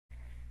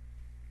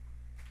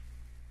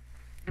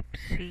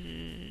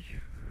Oopsie.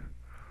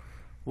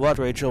 What,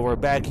 Rachel? We're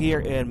back here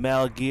in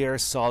Metal Gear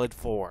Solid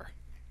 4.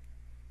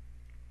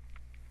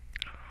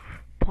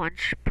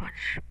 Punch,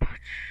 punch,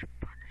 punch,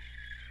 punch.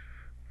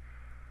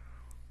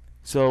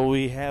 So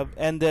we have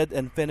ended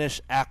and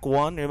finished Act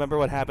 1. Remember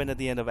what happened at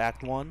the end of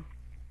Act 1?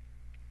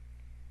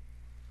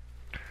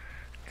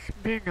 It's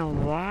been a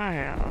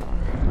while.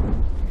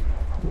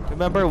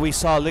 Remember we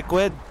saw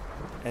Liquid,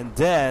 and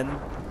then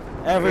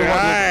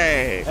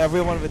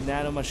everyone with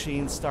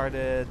nanomachines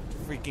started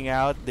freaking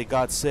out. They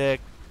got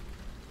sick.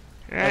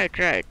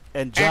 Right.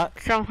 And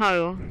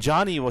somehow,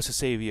 Johnny was a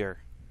savior.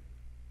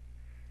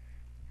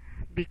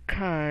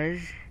 because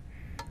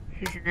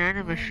his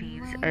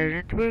nanomachines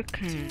aren't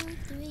working.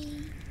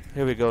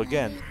 Here we go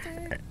again.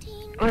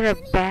 What a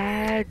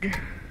bad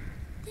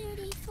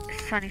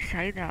sunny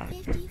side up.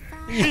 Is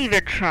she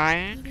even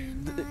trying?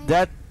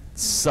 That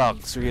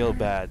sucks real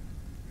bad.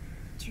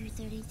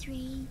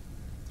 233,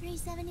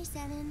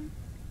 377,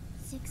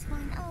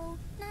 610,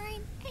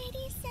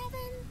 987,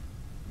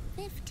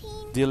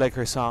 15, Do you like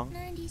her song?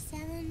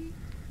 97,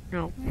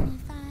 No.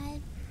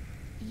 95,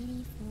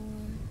 84.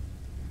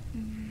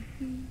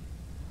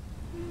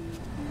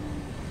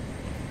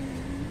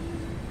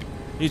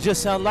 You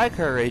just sound like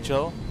her,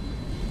 Rachel.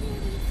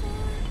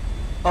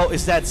 34. Oh,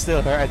 is that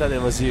still her? I thought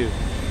it was you.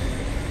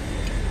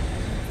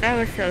 That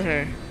was still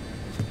her.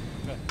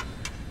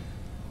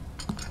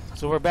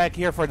 So we're back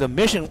here for the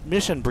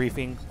mission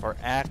briefing for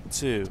Act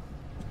 2.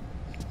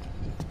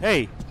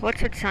 Hey,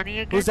 What's with Sunny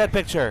again? who's that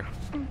picture?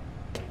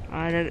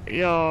 What's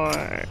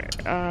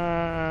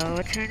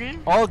her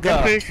name? Olga.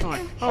 The first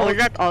one. Oh, is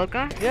that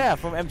Olga? Yeah,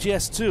 from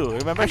MGS2.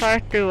 Remember? I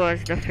thought it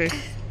was the first.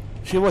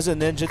 She was a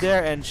ninja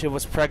there, and she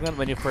was pregnant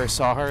when you first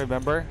saw her.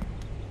 Remember?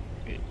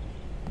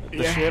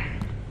 The ship.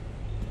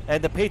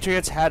 And the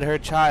Patriots had her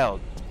child.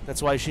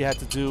 That's why she had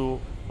to do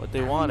what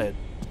they wanted.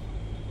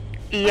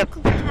 Yep.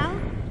 Uncle Hal?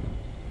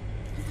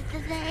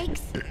 The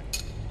eggs,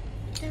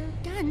 they're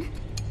done.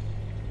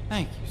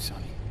 Thank you,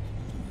 Sonny.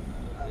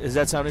 Is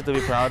that something to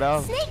be proud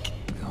of? Snake!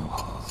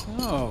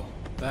 So,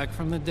 back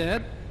from the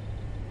dead?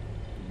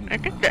 I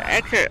think the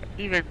eggs are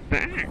even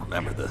burned.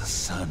 Remember the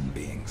sun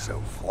being so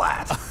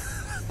flat.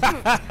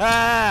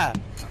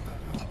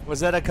 Was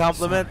that a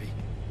compliment? Sorry.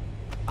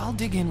 I'll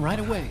dig in right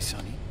away,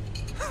 Sonny.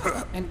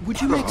 And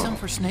would you make some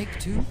for Snake,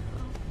 too?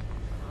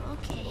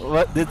 Okay.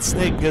 What did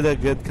Snake get a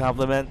good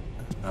compliment?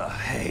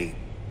 Hey,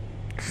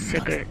 none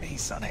Cigarette. for me,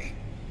 Sonny.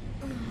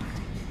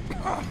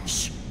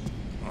 Shh.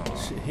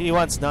 He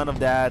wants none of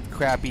that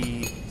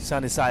crappy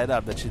sunny side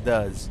up that she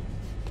does.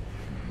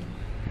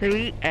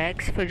 3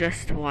 eggs for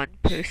just one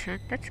person?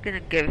 That's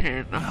gonna give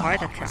him a heart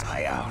Was attack.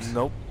 I out?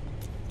 Nope.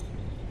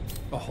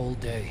 A whole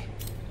day.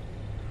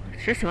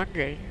 It's just one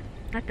day.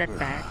 Not that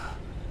bad.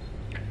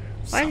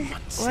 Someone Why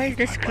is saved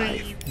the my screen?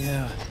 life.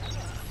 Yeah.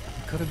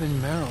 It could have been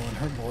Meryl and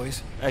her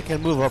boys. I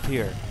can move up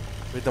here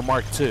with the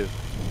Mark II.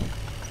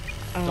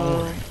 Don't Oh,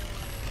 worry.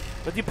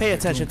 But you pay They're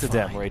attention to doing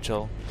them, fine.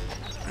 Rachel.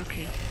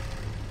 okay.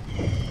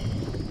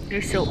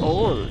 You're so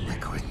old.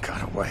 Liquid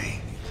got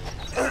away.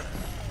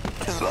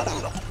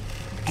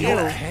 Ew.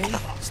 Okay.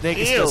 Snake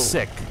is still Ew.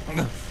 sick.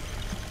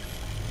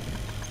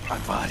 My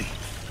body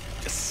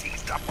just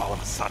seized up all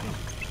of a sudden.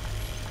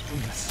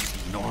 This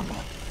is normal.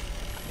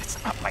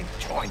 It's not my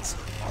joints,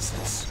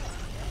 muscles.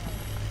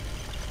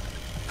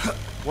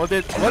 What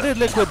did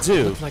Liquid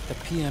do? Looked like the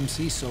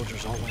PMC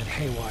soldiers all went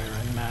haywire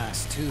en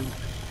masse, too.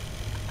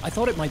 I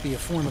thought it might be a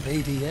form of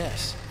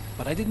ADS,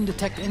 but I didn't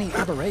detect any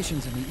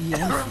aberrations in the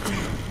EM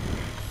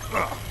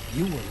field.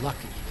 You were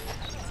lucky.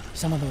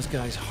 Some of those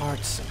guys'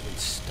 hearts simply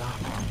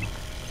stopped.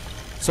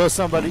 So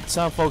some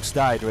folks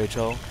died,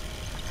 Rachel.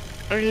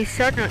 Or you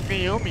saw not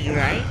Naomi,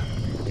 right?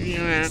 Do you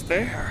remember?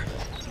 There.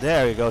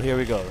 There we go. Here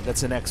we go.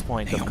 That's the next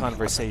point of Naomi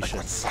conversation.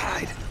 on the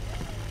side.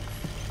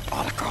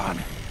 Otacon,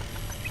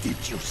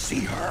 did you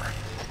see her?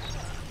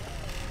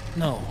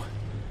 No,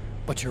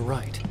 but you're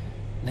right.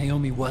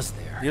 Naomi was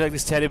there. You like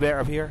this teddy bear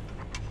up here?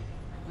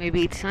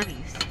 Maybe it's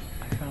Sunny's.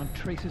 I found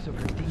traces of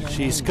her DNA.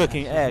 She's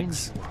cooking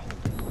eggs.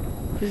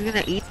 Who's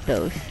gonna eat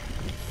those?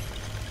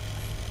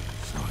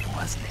 So it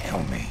was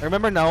Naomi.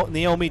 Remember now,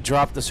 Naomi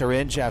dropped the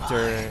syringe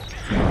after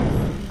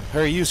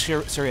her used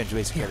syringe,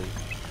 basically. Here,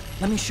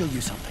 let me show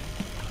you something.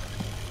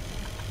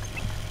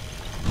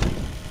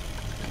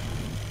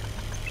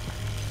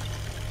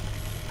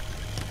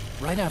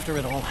 Right after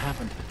it all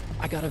happened,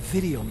 I got a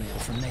video mail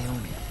from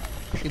Naomi.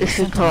 It was Is she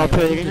sent to my old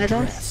cooperating with us?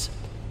 address.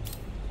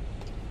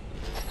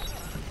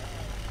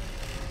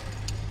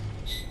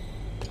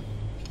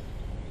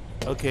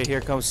 Okay,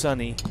 here comes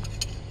Sunny.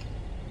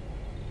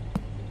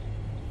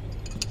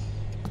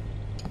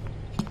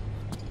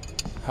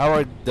 How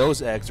are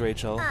those eggs,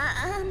 Rachel?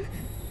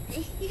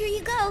 Here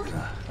you go.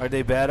 Are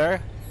they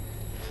better?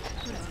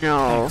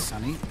 No. Thanks,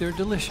 Sonny. They're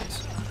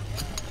delicious.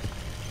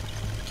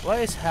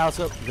 Why is Hal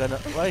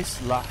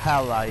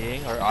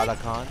lying or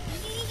Otacon?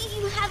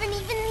 You haven't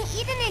even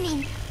eaten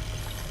any.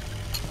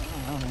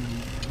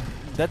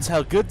 That's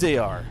how good they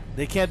are.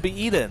 They can't be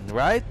eaten,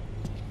 right?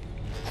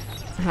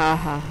 Ha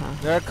ha ha.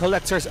 They're a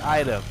collector's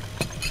item.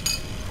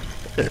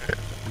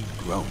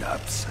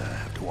 grown-ups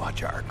have to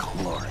watch our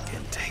caloric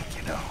intake,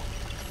 you know.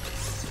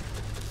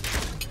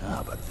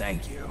 Ah, but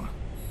thank you.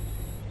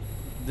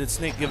 Did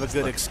Snake give a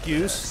good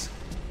excuse?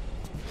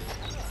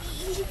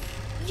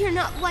 You're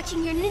not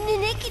watching your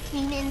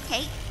nicotine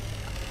intake.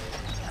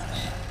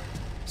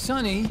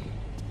 Sonny,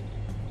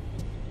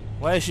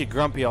 Why is she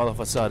grumpy all of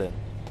a sudden?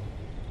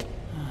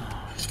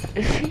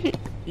 Is she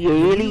you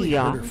really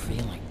hurt her young?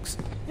 feelings.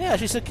 Yeah,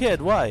 she's a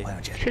kid. Why? Why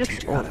don't you She looks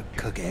teach her how to old.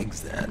 cook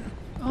eggs then?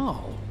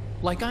 Oh,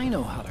 like I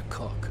know how to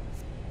cook.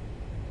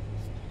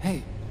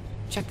 Hey,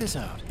 check this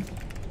out.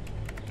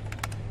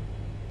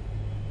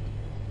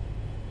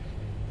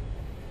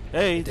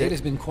 Hey,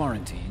 Data's been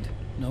quarantined.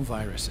 No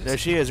viruses. there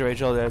she is,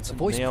 Rachel. That's The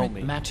voice Naomi.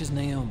 print matches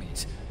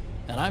Naomi's.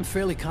 And I'm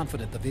fairly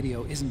confident the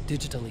video isn't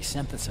digitally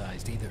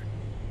synthesized either.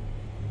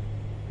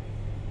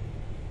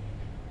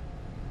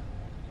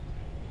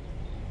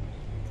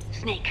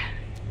 Snake,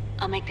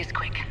 I'll make this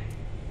quick.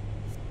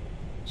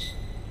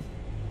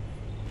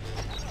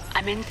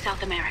 I'm in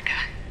South America.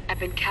 I've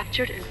been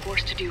captured and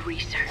forced to do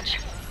research.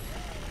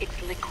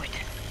 It's Liquid.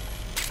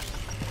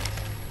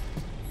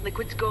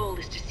 Liquid's goal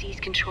is to seize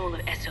control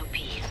of SOP,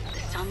 the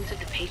Sons of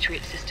the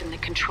Patriot system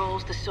that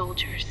controls the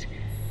soldiers.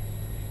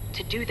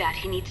 To do that,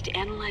 he needs to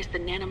analyze the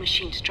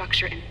nanomachine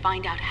structure and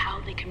find out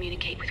how they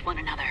communicate with one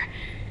another.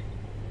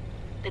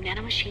 The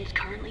nanomachines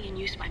currently in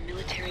use by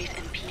militaries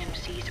and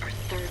PMCs are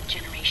third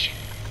generation.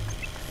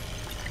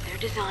 Their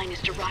design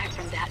is derived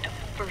from that of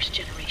first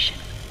generation,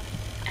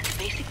 and the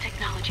basic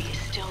technology is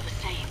still the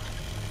same.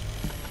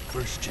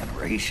 First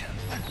generation.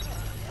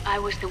 I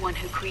was the one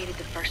who created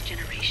the first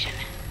generation,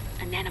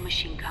 a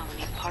nanomachine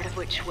colony, part of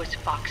which was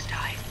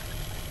Foxdie.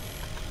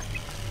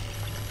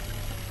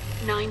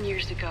 9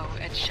 years ago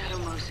at Shadow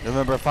Moses,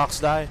 Remember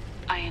Foxdie?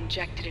 I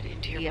injected it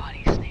into your Yep.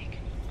 body, Snake.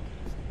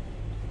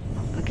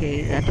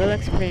 Okay, that will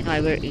explain why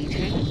we're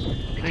aging.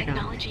 The I know.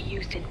 technology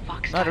used in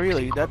Foxdie Not was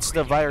really. That's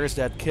the virus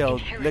that killed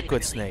inherited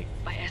Liquid really Snake.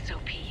 by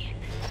SOP.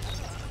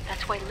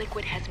 That's why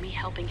Liquid has me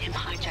helping him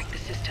hijack the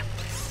system,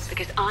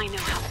 because I know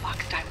how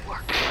Foxdie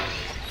works.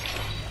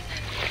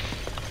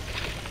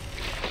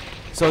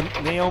 So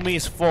Naomi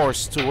is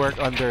forced to work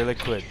under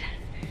Liquid.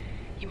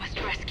 You must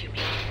rescue me.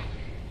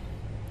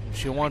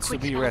 She wants to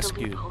Liquid's be found a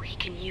rescued. loophole he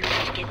can use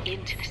to get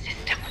into the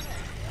system.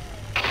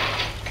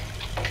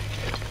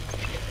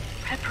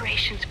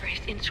 Preparations for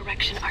his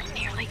insurrection are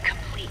nearly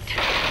complete.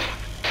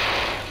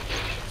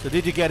 So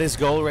did you get his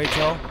goal,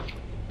 Rachel?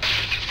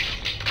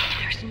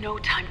 There's no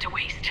time to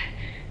waste.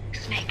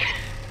 Snake,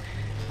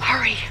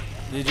 hurry!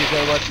 Did you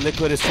get what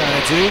Liquid is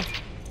trying to do?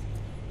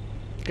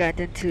 Got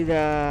into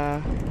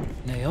the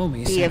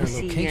Naomi sent her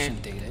PMC location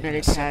and data in a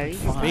military.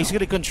 separate file.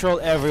 Basically control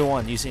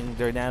everyone using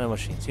their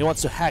nanomachines. He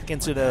wants to hack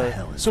into the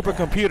hell is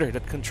supercomputer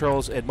that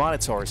controls and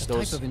monitors It's a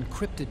those type of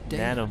encrypted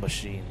data.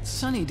 nanomachines.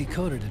 Sonny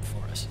decoded it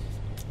for us.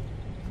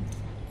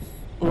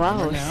 wow,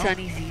 Remember now?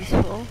 Sunny's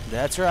useful.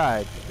 That's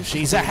right. This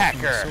She's is a data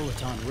from the hacker.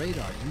 Soliton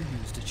radar you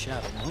used at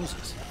Shadow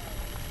Moses.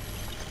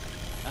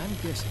 I'm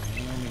guessing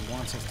Naomi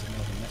wants us to know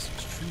the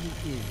message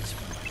truly is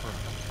from her.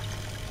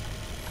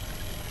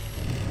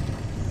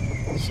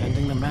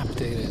 Sending the map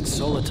data in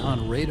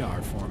Soliton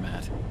radar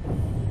format.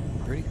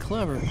 Pretty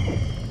clever.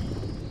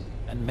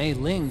 And Mei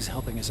Ling's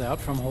helping us out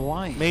from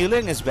Hawaii. Mei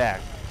Ling is back.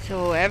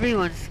 So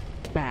everyone's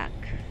back.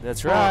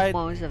 That's Well, right.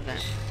 most of them.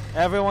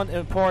 Everyone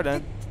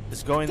important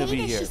is going to be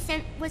Data here. she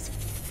sent was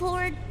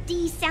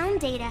 4D sound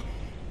data.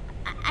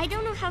 I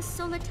don't know how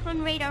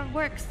Soliton radar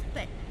works,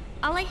 but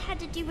all I had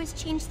to do was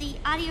change the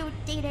audio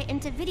data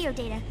into video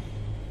data.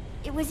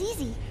 It was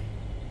easy.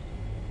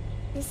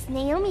 This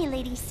Naomi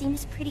lady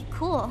seems pretty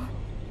cool.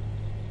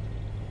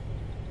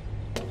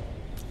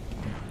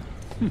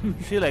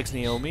 She likes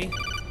Naomi.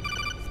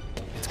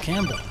 It's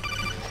Campbell.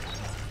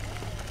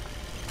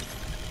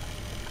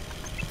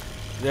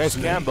 There's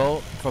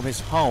Campbell from his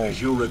home.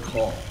 As you'll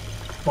recall,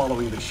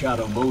 following the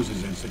Shadow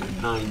Moses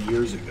incident 9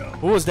 years ago,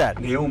 Who was that?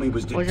 Naomi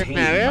was Was it detained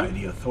Mariel? by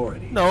the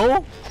authorities.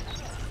 No.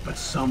 But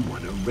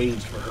someone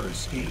arranged for her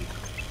escape.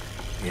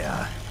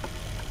 Yeah,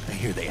 I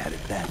hear they added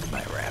that to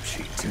my rap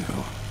sheet too.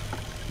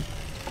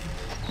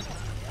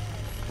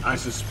 I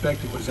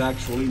suspect it was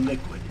actually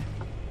Liquid.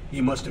 He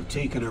must have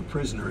taken her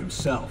prisoner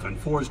himself and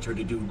forced her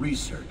to do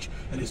research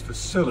at his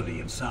facility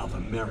in South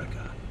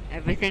America.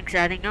 Everything's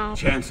adding up.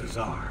 Chances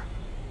are,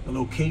 the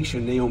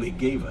location Naomi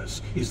gave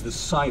us is the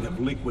site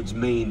of Liquid's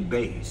main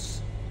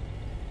base.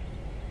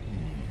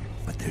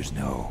 But there's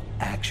no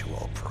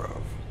actual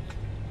proof.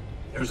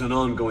 There's an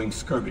ongoing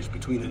skirmish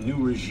between a new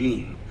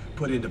regime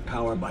put into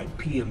power by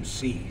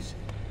PMCs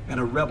and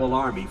a rebel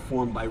army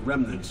formed by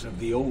remnants of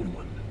the old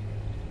one.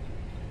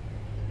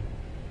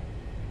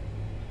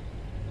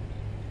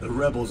 The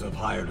rebels have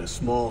hired a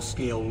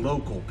small-scale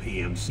local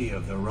PMC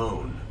of their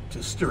own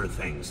to stir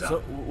things So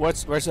up.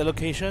 where's the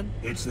location?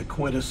 It's the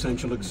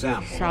quintessential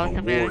example South of a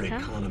America? war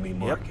economy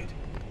market.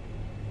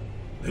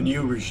 The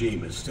new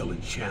regime is still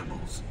in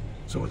shambles,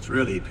 so it's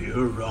really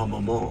pure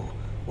Ramamon,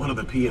 one of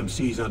the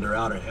PMCs under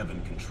Outer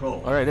Heaven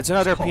control. All right, it's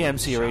another It's calling the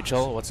PMC, shots.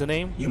 Rachel. What's the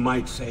name? You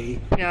might say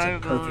it's a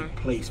Yarmor. perfect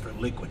place for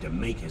Liquid to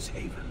make his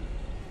haven.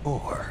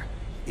 Or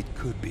It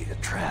could be a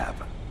trap.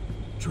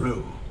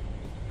 True.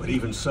 But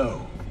even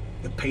so,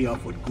 the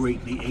payoff would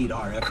greatly aid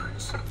our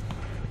efforts.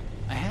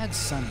 I had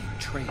Sonny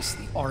trace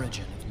the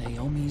origin of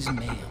Naomi's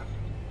mail.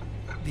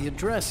 The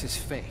address is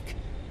fake,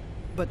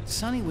 but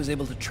Sonny was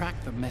able to track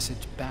the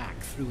message back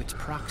through its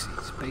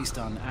proxies based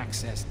on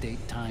access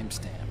date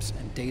timestamps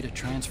and data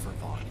transfer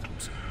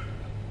volumes.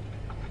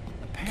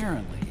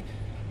 Apparently,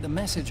 the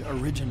message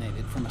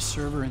originated from a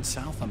server in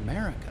South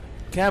America.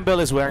 Campbell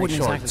is wearing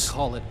Wouldn't shorts. exactly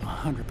call it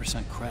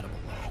 100% credible,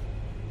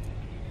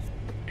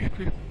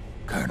 though.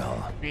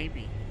 Colonel,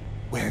 Maybe.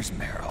 where's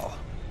Meryl?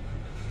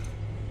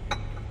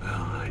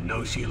 Well, I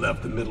know she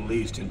left the Middle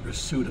East in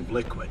pursuit of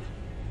liquid.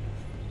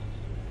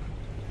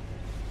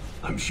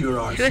 I'm sure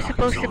our She was stock is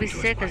supposed to be onto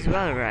it sick by as now.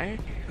 well, right?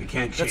 We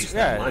can't chase That's,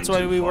 that yeah, line that's why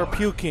too we were far.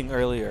 puking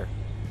earlier.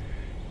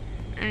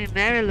 I mean,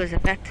 Meryl was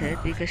affected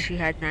because she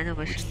had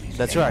nanomachines.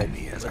 That's right.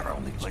 Enemy is our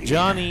only place.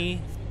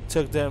 Johnny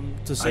took them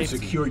to I safety.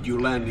 secured you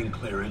landing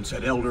clearance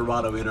at El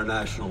Dorado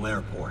International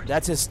Airport.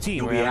 That's his team,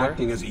 You'll be remember?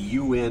 acting as a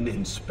UN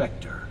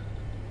inspector.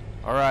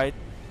 All right.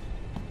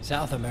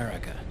 South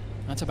America.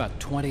 That's about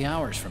 20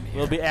 hours from here.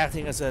 We'll be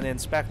acting as an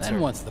inspector. Then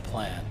what's the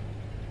plan?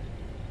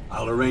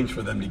 I'll arrange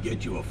for them to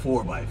get you a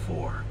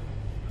 4x4.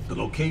 The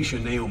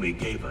location Naomi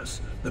gave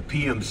us, the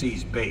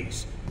PMC's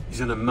base, is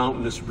in a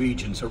mountainous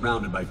region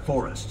surrounded by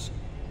forests.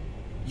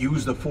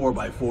 Use the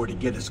 4x4 to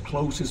get as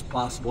close as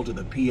possible to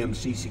the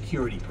PMC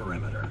security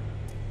perimeter.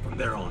 From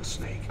there on,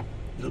 Snake,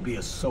 it'll be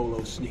a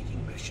solo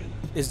sneaking mission.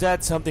 Is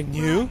that something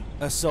new?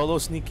 A solo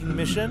sneaking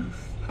mission?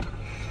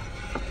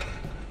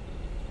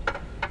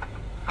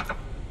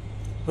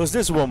 Who's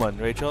this woman,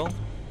 Rachel?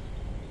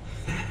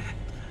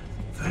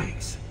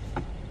 Thanks.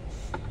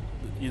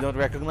 You don't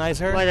recognize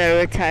her? What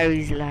a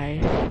retiree's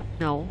life.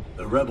 No.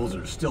 The rebels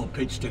are still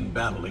pitched in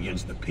battle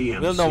against the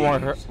PMC. We'll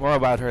know more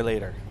about her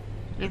later.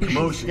 Maybe she's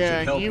Commotion should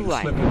the help new you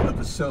slip wife. into the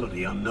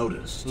facility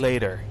unnoticed.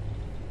 Later.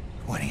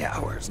 20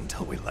 hours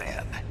until we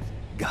land.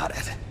 Got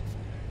it.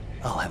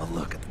 I'll have a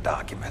look at the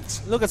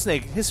documents. Look at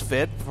Snake. He's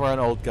fit for an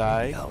old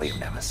guy. I'll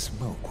even have a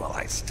smoke while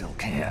I still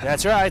can.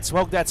 That's right.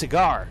 Smoke that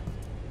cigar.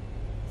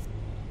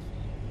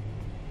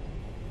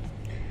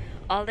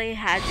 All they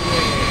had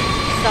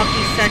was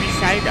Saki sunny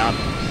side up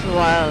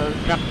while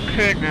the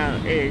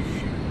colonel is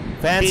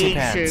Fancy being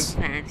pants. served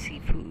fancy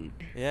food.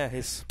 Yeah,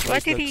 his What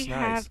place did looks he nice.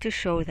 have to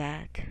show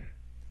that?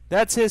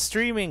 That's his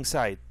streaming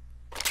site.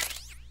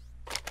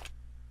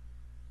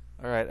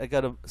 All right, I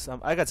got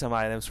some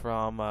items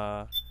from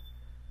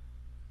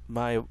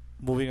my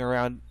moving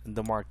around in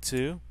the Mark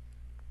II.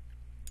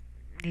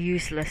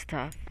 Useless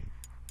stuff.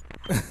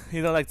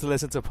 You don't like to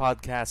listen to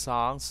podcast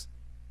songs,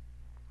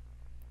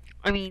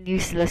 I mean,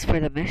 useless for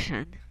the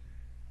mission.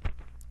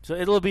 so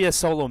it'll be a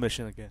solo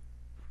mission again.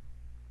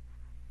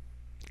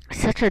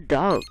 Such a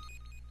dog.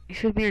 You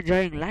should be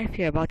enjoying life.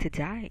 You're about to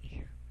die.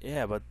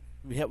 Yeah, but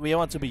we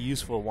want to be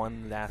useful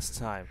one last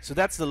time. So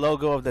that's the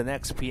logo of the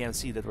next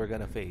PMC that we're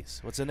gonna face.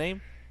 What's the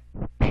name?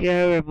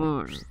 Pierre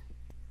Ramon.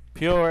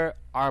 Pure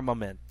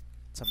Armament,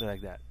 something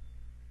like that.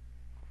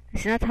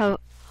 It's not how.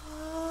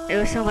 It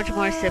was so much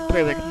more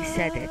simpler when he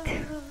said it.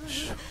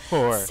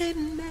 Sure.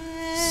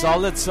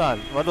 Solid Sun.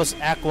 What was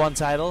Act 1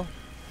 title?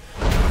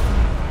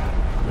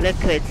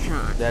 Liquid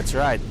Sun. That's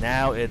right.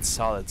 Now it's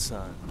Solid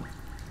Sun.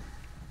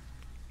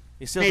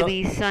 You still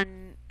Maybe don't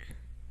Sun.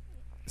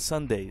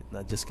 Sunday.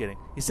 No, just kidding.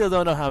 You still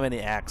don't know how many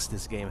acts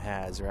this game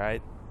has,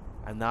 right?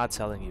 I'm not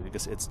telling you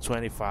because it's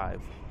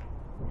 25.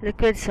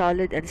 Liquid,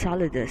 Solid, and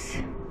Solidus.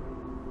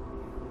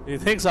 You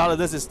think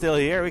Solidus is still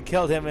here? We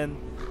killed him in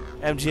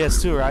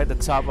MGS2, right? The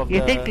top of You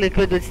the... think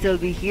Liquid would still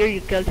be here?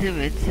 You killed him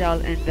in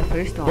the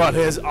first one. But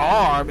his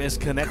arm is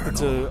connected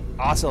to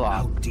How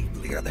Ocelot.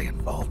 deeply are they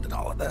involved in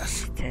all of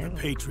this? Terrible.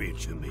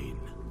 Patriots, you mean?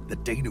 The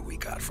data we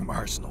got from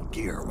Arsenal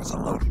Gear was a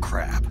load of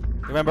crap.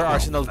 Remember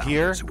Arsenal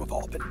Gear? Who have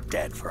all been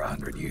dead for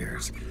 100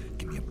 years.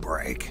 Give me a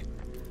break.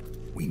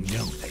 We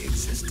know they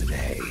exist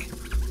today.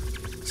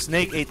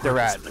 Snake ate the purpose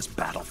rat. of this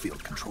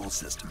battlefield control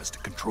system is to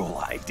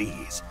control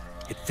IDs.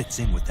 It fits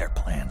in with their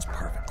plans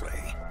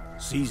perfectly.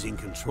 Seizing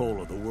control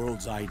of the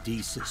world's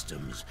ID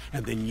systems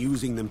and then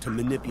using them to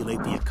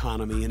manipulate the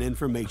economy and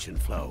information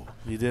flow.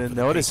 You didn't For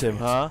the notice him,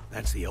 Patriots, huh?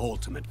 That's the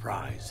ultimate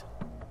prize.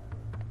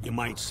 You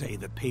might say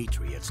the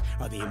Patriots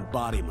are the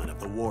embodiment of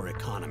the war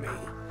economy.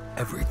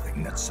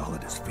 Everything that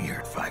Solidus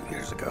feared 5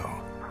 years ago,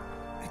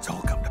 it's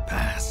all come to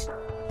pass.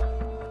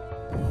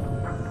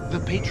 The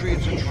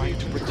Patriots are trying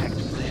to protect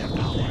their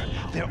power,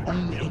 their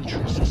own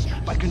interests,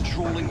 by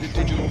controlling the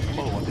digital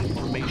flow of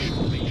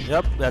information.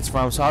 Yep, that's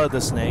from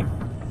Solidus Snake.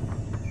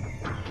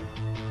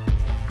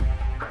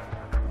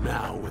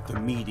 Now, with the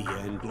media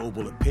and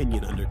global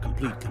opinion under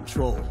complete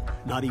control,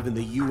 not even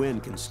the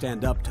UN can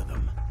stand up to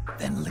them.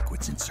 Then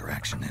Liquid's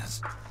insurrection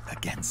is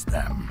against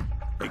them.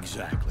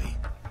 Exactly.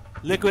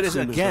 Liquid is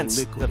Seems as though against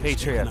Liquid the has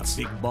taken up Patriots.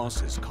 Big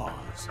Boss's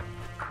cause.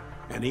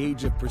 An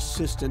age of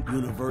persistent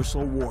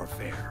universal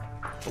warfare.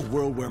 A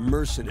world where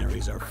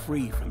mercenaries are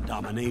free from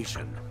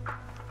domination.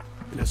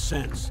 In a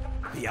sense,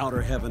 the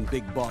Outer Heaven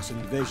Big Boss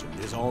envision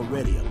is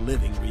already a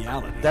living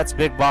reality. That's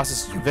Big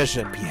Boss's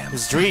vision,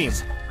 his dream.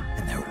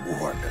 in their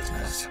war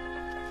business.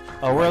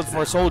 A world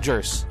for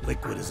soldiers.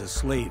 Liquid is a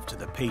slave to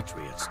the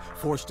Patriots,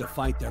 forced to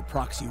fight their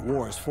proxy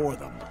wars for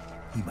them.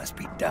 He must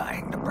be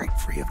dying to break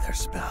free of their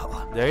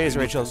spell. There he is,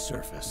 Beneath Rachel. the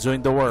surface,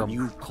 Doing the a worm.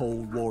 new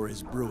Cold War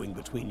is brewing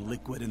between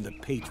Liquid and the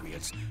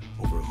Patriots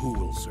over who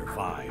will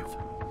survive.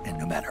 And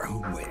no matter who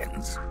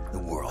wins, the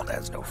world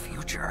has no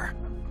future.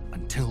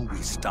 Until we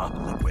stop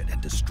Liquid and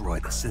destroy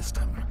the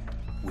system,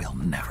 we'll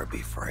never be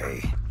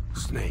free.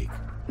 Snake,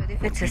 But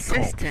if what it's a we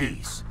call system,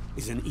 peace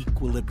is an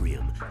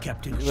equilibrium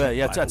kept in check Well,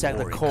 you have to by attack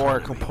the war core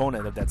economy.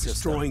 component of that system.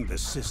 Destroying the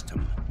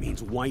system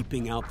means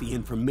wiping out the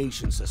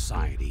information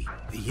society,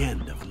 the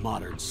end of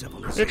modern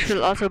civilization. which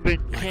will also bring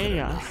Like it or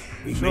chaos.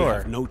 not, we may Sure.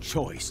 have no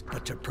choice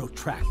but to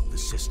protract the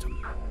system.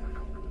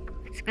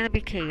 It's gonna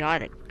be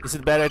chaotic, Is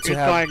it better to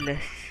have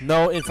regardless.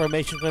 no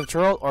information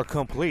control or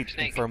complete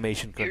Snake,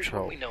 information here's what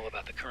control? we know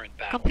about the current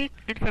battle. Complete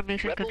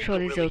information Rebel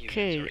control is guerrilla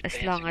okay units are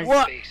as long as advancing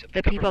to the base of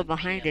the people government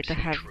behind it PMC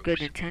have good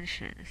troops.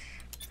 intentions.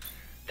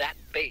 That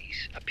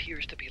base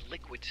appears to be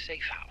Liquid's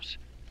safe house.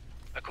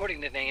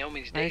 According to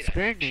Naomi's Nice data,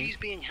 burning. she's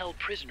being held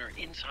prisoner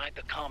inside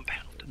the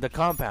compound. The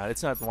compound.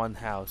 It's not one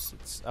house.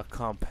 It's a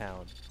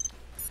compound.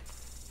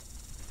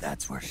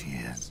 That's where she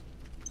is.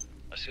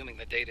 Assuming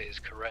the data is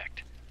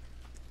correct.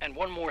 And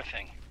one more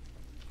thing.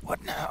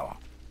 What now?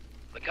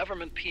 The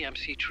government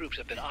PMC troops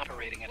have been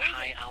operating at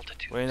high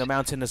altitudes. We're in a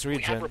mountainous We have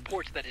region.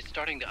 reports that it's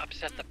starting to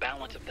upset the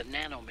balance of the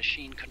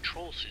nanomachine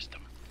control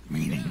system.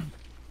 Meaning?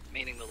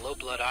 Meaning the low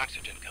blood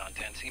oxygen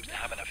content seems to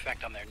have an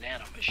effect on their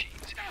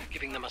nanomachines,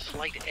 giving them a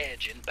slight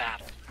edge in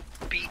battle.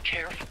 Be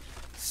careful.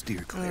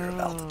 Steer clear of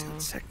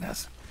altitude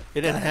sickness.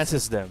 It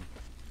enhances them.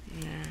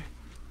 Yeah.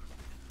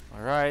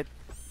 Alright.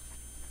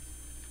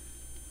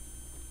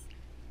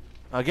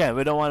 Again,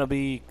 we don't want to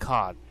be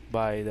caught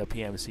by the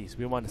PMCs.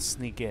 We want to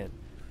sneak in.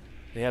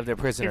 They have their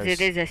prisoners. Because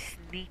it is a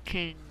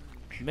sneaking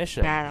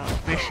Mission. battle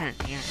mission,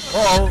 yeah.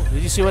 Oh,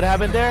 did you see what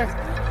happened there?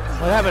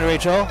 What happened,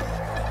 Rachel?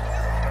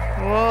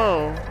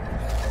 Whoa.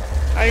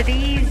 Are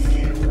these...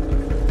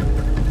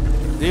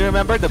 Do you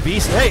remember the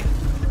beast? Hey!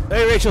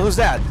 Hey, Rachel, who's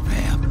that?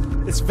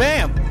 Vamp. It's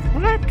Vamp!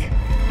 What?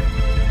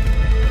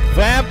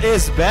 Vamp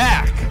is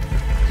back!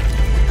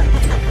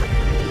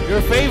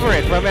 Your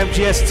favorite from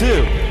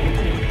MGS2.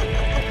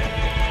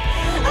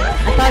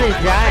 I thought he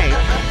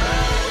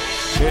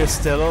died. He's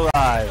still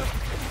alive.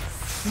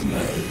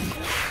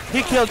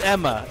 He killed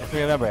Emma, if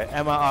you remember.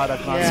 Emma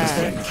Otacon Yeah.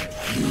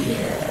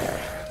 sister.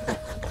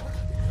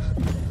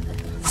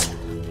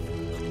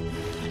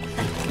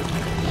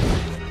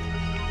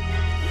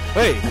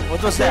 Wait,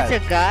 what was There's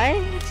that? a guy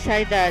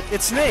inside that...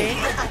 It's Snake.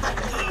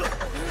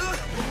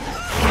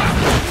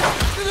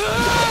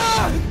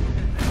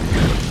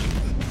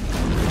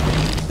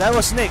 That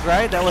was Snake,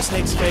 right? That was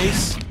Snake's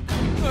face.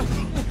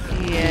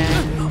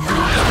 Yeah.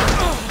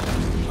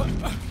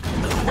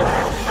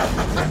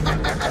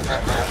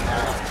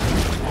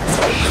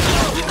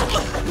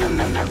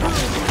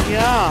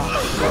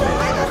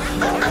 Yeah.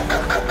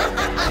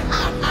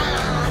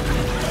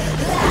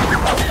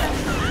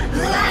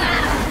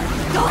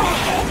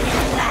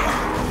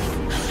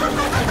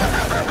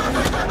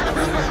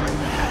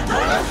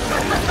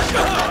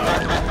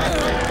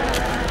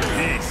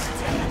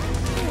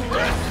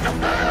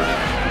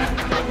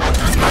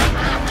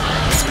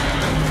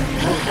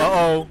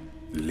 Uh-oh.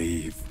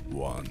 Leave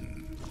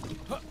one.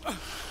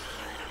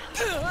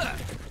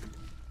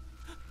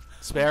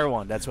 Spare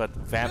one, that's what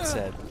Vamp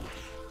said.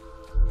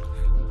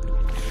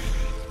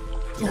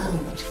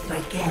 Don't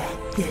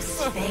forget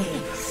this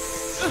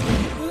face.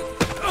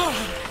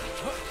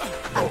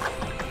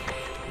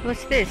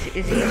 What's this?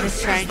 Is he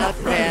just trying out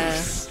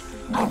the...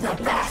 Of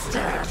the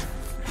bastard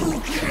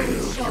who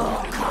killed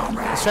your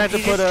comrade. He's trying to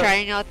He's put just a...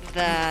 trying out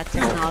the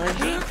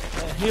technology?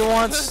 He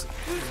wants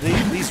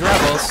these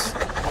rebels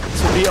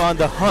to be on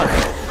the hunt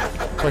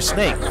for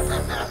Snake.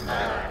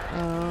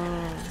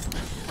 Oh.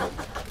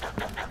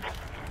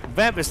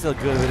 Vamp is still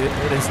good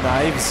with his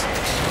knives.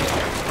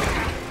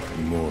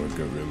 More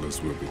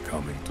guerrillas will be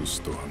coming to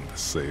storm the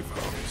safe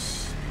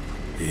house.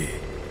 He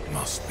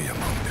must be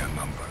among their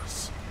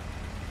numbers.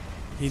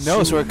 He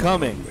knows we're Sooner or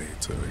coming.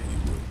 Later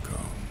he will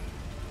come.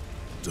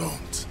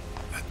 Don't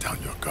let down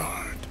your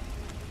guard.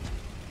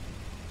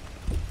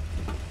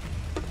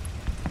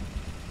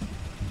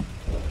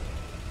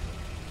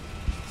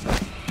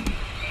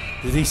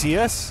 Did he see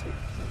us?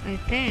 I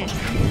think.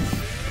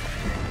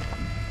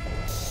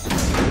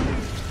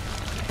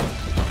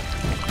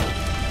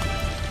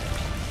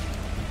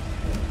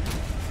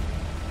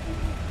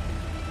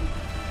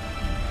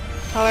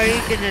 How are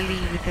you gonna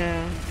leave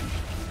the...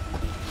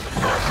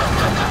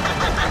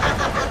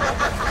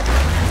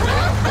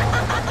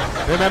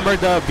 Remember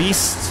the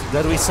beasts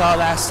that we saw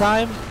last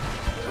time?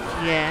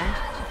 Yeah.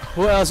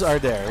 Who else are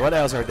there? What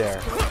else are there?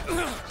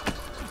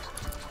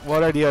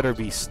 What are the other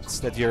beasts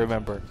that you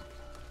remember?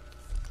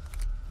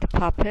 The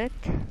puppet?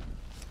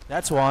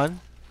 That's one.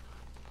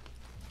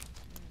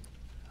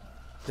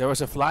 There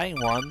was a flying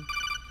one.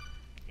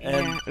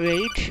 And Yeah.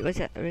 Rage? Was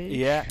that Rage?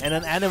 yeah, and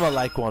an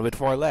animal-like one with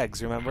 4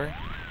 legs, remember?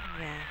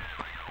 Yeah.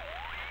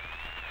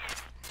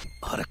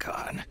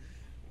 Otacon,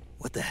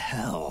 what What the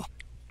hell?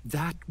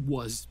 That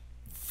was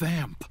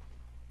Vamp.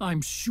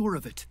 I'm sure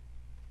of it.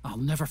 I'll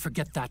never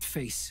forget that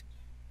face.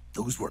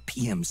 Those were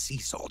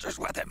PMC soldiers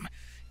with him.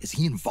 Is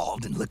he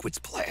involved in Liquid's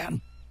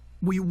plan?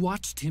 We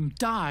watched him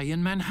die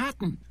in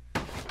Manhattan.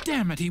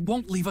 Damn it, he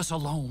won't leave us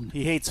alone.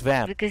 He hates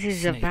Vamp. Because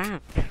he's Snake. a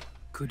vamp.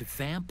 Could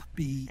Vamp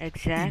be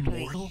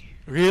Exactly. immortal?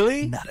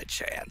 Really? Not a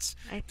chance.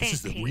 I This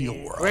is think the he real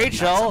is. world.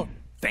 Rachel! not some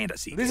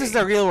fantasy. This is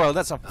game. the real world.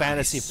 That's a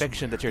fantasy I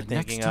fiction that you're swear,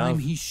 thinking next time of.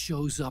 he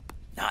shows up.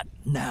 Not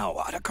now,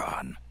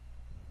 Otacon.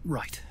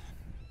 Right.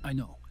 I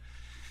know.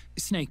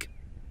 Snake,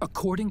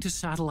 according to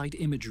satellite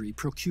imagery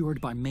procured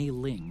by Mei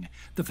Ling,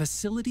 the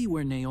facility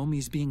where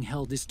Naomi's being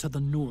held is to the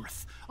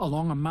north,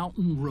 along a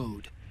mountain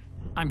road.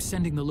 I'm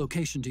sending the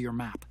location to your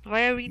map.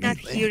 Why are we not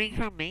Mei Ling? hearing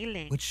from Mei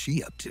Ling? What's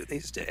she up to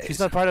these days? She's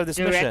not part of this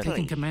Directly. mission.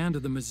 Taking command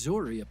of the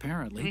Missouri, I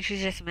apparently. mean, she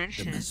just The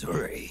mentioned.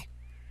 Missouri.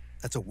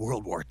 That's a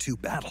World War II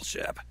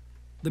battleship.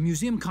 The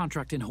museum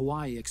contract in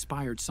Hawaii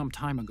expired some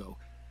time ago.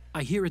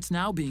 I hear it's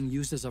now being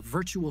used as a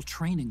virtual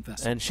training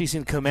vessel. And she's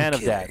in command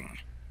of You're that. kidding.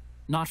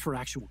 Not for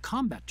actual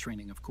combat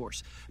training, of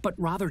course, but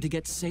rather to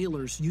get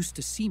sailors used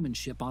to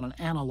seamanship on an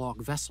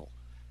analog vessel.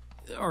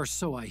 Or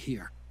so I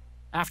hear.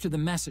 After the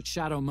mess at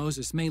Shadow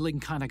Moses, Mei Ling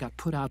kinda got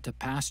put out to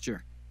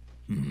pasture.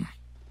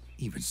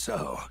 Even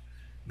so,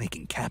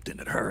 making captain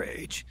at her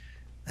age,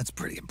 that's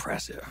pretty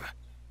impressive.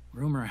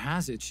 Rumor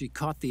has it she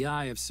caught the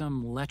eye of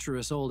some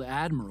lecherous old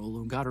admiral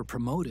who got her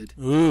promoted.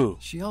 Ooh.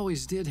 She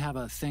always did have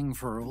a thing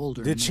for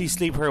older Did she men.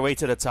 sleep her way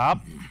to the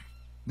top?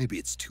 Maybe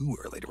it's too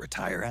early to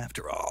retire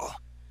after all.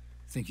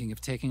 Thinking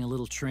of taking a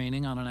little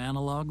training on an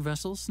analog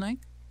vessel, Snake?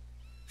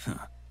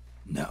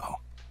 No.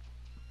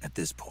 At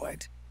this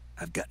point,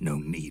 I've got no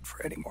need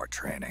for any more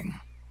training.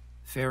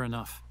 Fair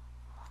enough.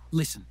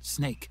 Listen,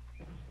 Snake.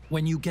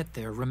 When you get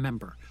there,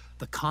 remember,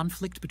 the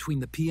conflict between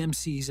the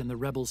PMCs and the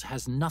rebels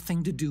has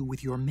nothing to do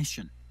with your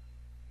mission.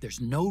 There's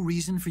no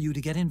reason for you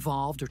to get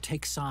involved or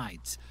take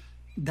sides.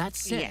 That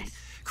said, Yes.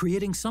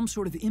 creating some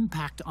sort of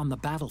impact on the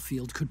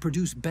battlefield could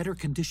produce better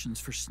conditions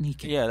for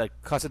sneaking. Yeah,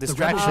 that caused a The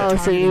rebels distraction. are Oh, so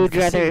targeting you'd the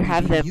rather facility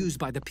have being them used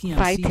by the PMCs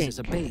Fighting as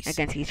a base.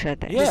 against each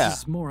other. Yeah. This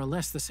is more or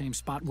less the same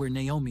spot where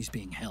Naomi's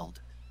being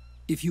held.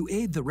 If you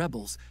aid the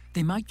rebels,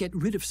 they might get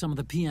rid of some of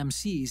the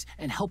PMCs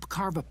and help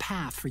carve a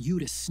path for you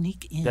to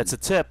sneak in. That's a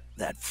tip.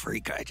 That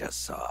freak I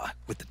just saw,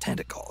 with the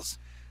tentacles,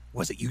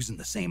 was it using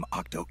the same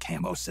octo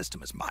camo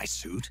system as my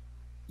suit?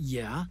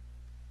 Yeah?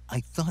 I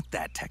thought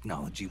that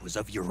technology was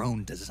of your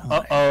own design.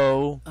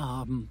 Uh-oh.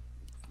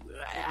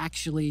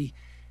 Actually,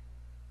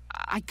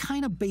 I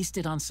kind of based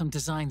it on some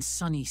design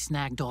Sonny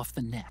snagged off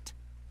the net.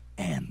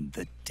 And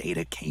the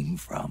data came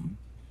from?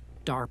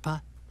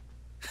 DARPA?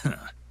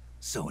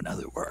 So in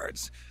other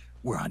words,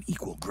 we're on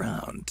equal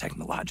ground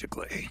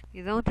technologically.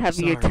 You don't have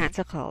your Sorry.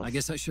 tentacles. I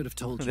guess I should have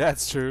told you.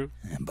 That's true.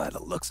 And by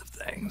the looks of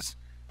things,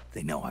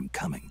 they know I'm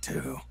coming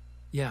too.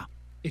 Yeah,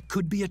 it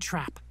could be a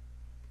trap.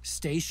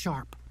 Stay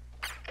sharp.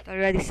 It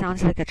already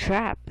sounds like a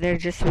trap. They're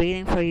just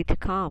waiting for you to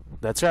come.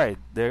 That's right.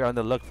 They're on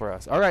the look for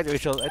us. All right,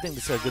 Rachel. I think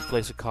this is a good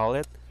place to call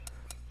it.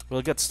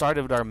 We'll get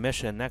started with our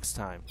mission next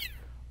time.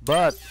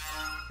 But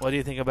what do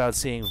you think about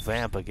seeing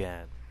Vamp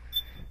again?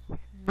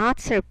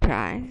 Not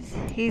surprised.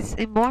 He's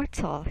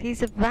immortal.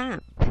 He's a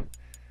vamp.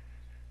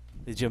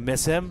 Did you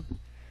miss him?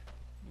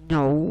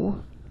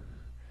 No.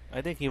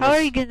 I think he How are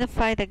was you gonna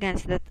fight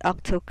against that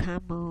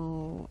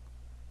octocamo?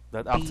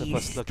 that octopus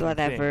beast, looking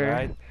whatever? thing,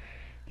 right?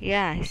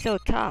 Yeah, he's so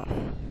tough.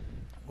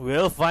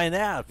 We'll find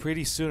out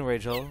pretty soon,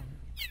 Rachel.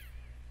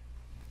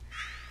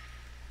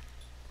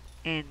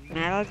 In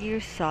Metal Gear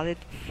Solid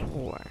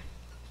 4.